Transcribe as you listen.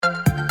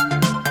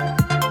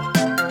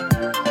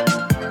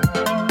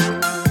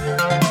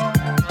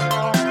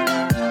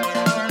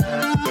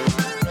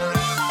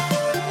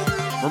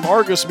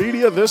Argus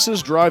Media, this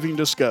is Driving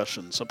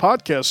Discussions, a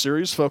podcast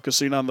series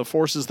focusing on the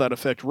forces that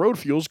affect road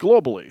fuels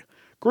globally.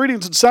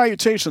 Greetings and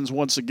salutations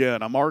once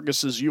again. I'm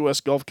Argus's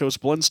U.S. Gulf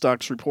Coast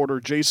Blendstocks reporter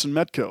Jason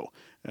Metko,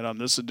 and on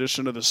this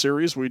edition of the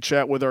series, we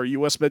chat with our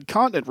US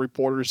Midcontinent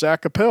reporter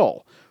Zach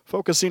Appel,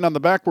 focusing on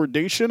the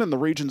backwardation in the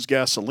region's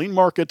gasoline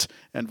market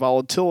and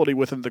volatility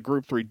within the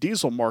Group 3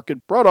 diesel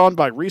market brought on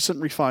by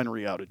recent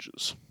refinery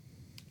outages.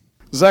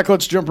 Zach,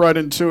 let's jump right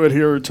into it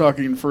here,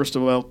 talking first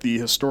about the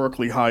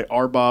historically high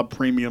RBOB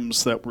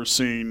premiums that we're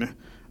seeing.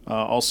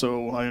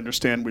 Also, I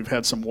understand we've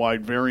had some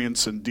wide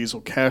variance in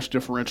diesel cash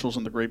differentials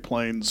in the Great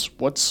Plains.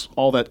 What's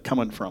all that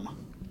coming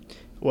from?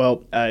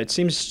 Well, it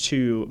seems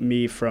to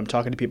me from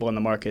talking to people in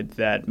the market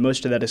that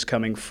most of that is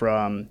coming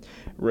from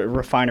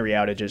refinery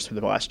outages through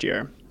the last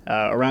year.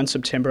 Around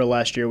September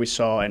last year, we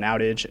saw an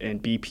outage in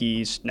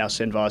BP's, now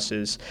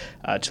Cinvos's,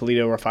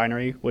 Toledo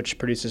refinery, which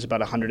produces about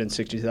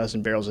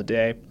 160,000 barrels a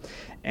day.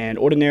 And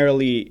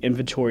ordinarily,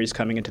 inventories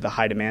coming into the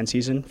high demand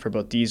season for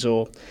both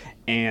diesel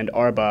and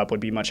RBOB would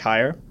be much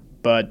higher.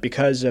 But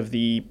because of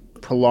the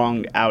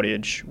prolonged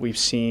outage, we've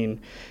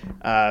seen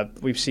a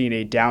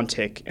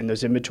downtick in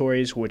those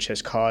inventories, which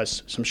has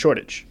caused some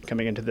shortage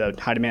coming into the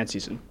high demand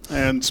season.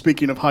 And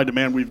speaking of high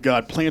demand, we've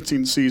got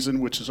planting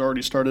season, which has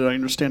already started. I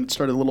understand it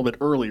started a little bit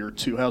earlier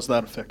too. How's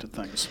that affected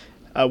things?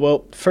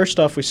 Well, first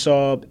off, we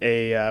saw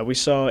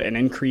an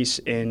increase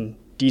in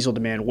diesel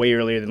demand way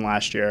earlier than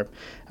last year.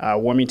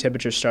 Warming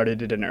temperatures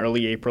started in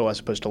early April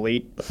as opposed to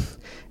late.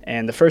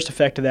 And the first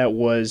effect of that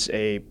was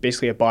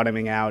basically a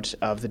bottoming out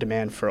of the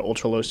demand for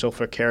ultra-low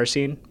sulfur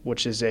kerosene,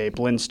 which is a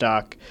blend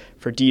stock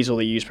for diesel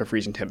they use for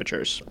freezing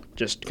temperatures.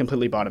 Just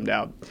completely bottomed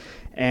out.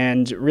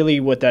 And really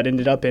what that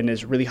ended up in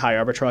is really high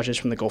arbitrages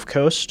from the Gulf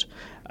Coast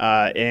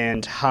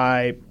and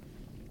high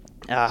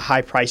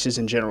prices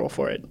in general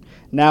for it.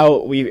 Now,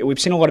 we've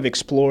seen a lot of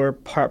Explorer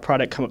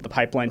product come up the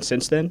pipeline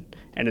since then,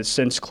 and has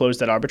since closed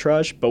that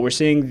arbitrage, but we're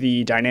seeing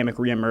the dynamic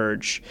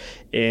reemerge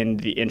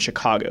in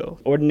Chicago.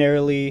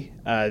 Ordinarily,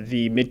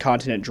 the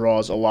Midcontinent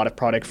draws a lot of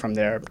product from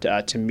there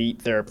to meet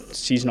their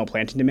seasonal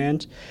planting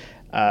demand.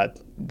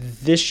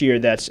 This year,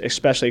 that's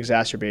especially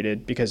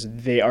exacerbated because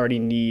they already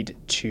need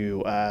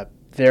to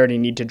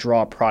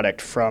draw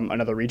product from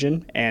another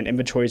region, and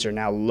inventories are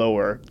now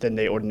lower than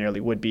they ordinarily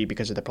would be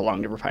because of the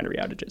prolonged refinery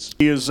outages.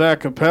 He is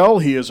Zach Appel.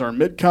 He is our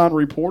MidCon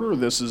reporter.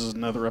 This is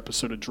another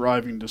episode of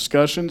Driving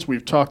Discussions.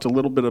 We've talked a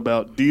little bit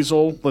about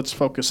diesel. Let's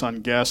focus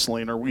on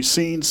gasoline. Are we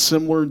seeing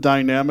similar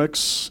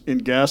dynamics in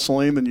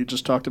gasoline than you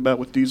just talked about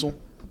with diesel?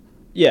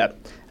 Yeah.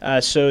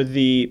 So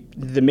the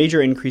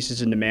major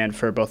increases in demand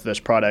for both of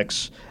those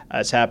products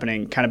is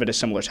happening kind of at a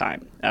similar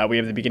time. We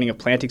have the beginning of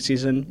planting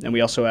season, and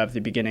we also have the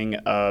beginning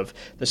of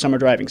the summer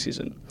driving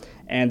season.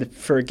 And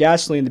for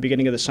gasoline, the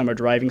beginning of the summer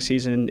driving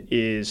season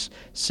is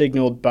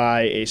signaled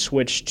by a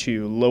switch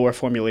to lower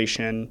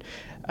formulation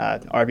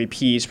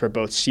RVPs for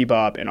both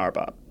CBOB and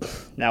RBOB.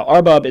 Now,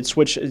 RBOB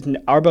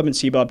and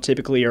CBOB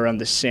typically are on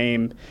the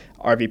same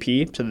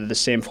RVP, so they're the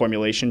same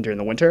formulation during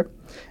the winter.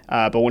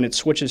 But when it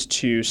switches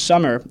to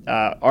summer,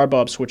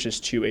 RBOB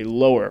switches to a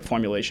lower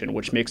formulation,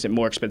 which makes it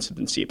more expensive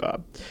than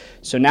CBOB.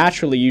 So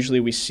naturally, usually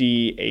we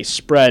see a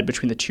spread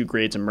between the two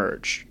grades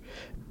emerge.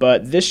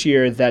 But this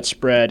year, that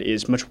spread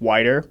is much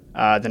wider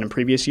than in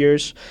previous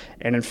years.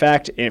 And in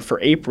fact, for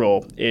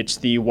April, it's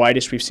the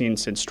widest we've seen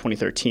since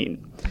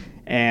 2013.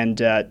 And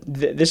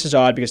this is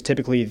odd because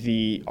typically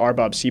the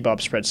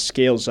RBOB-CBOB spread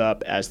scales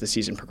up as the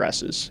season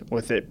progresses,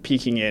 with it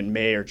peaking in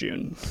May or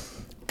June.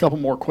 A couple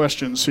more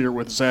questions here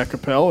with Zach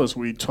Appel as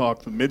we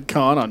talk the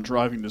MidCon on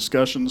Driving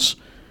Discussions.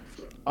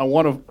 I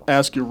want to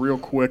ask you real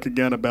quick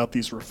again about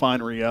these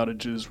refinery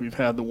outages. We've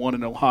had the one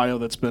in Ohio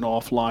that's been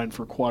offline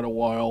for quite a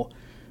while.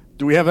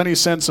 Do we have any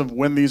sense of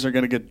when these are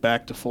going to get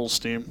back to full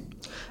steam?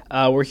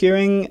 We're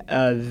hearing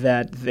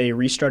that the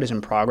restart is in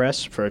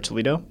progress for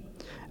Toledo.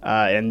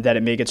 And that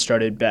it may get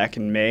started back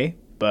in May,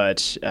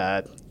 but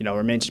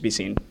remains to be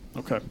seen.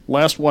 Okay.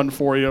 Last one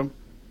for you.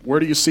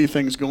 Where do you see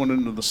things going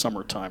into the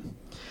summertime?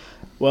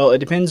 Well, it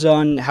depends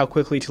on how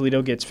quickly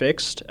Toledo gets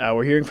fixed.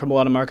 We're hearing from a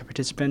lot of market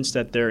participants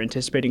that they're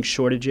anticipating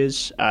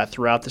shortages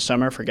throughout the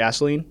summer for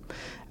gasoline.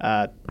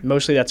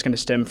 Mostly that's going to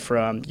stem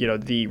from,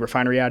 the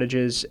refinery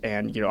outages,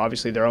 and,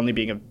 obviously there only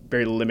being a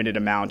very limited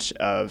amount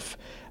of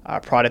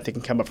product that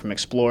can come up from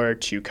Explorer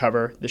to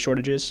cover the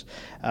shortages.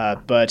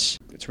 But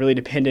it's really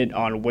dependent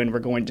on when we're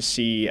going to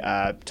see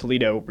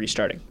Toledo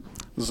restarting.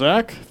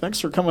 Zach, thanks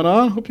for coming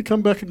on. Hope you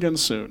come back again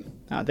soon.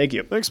 Thank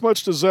you. Thanks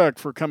much to Zach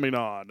for coming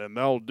on. And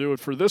that'll do it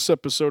for this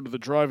episode of the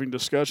Driving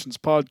Discussions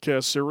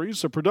podcast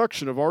series, a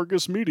production of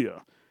Argus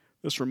Media.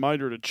 This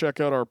reminder to check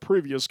out our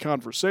previous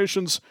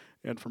conversations,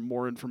 and for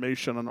more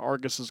information on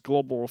Argus's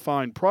global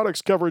refined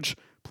products coverage,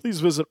 please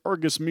visit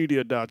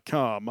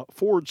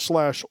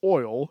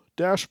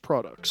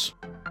argusmedia.com/oil-products.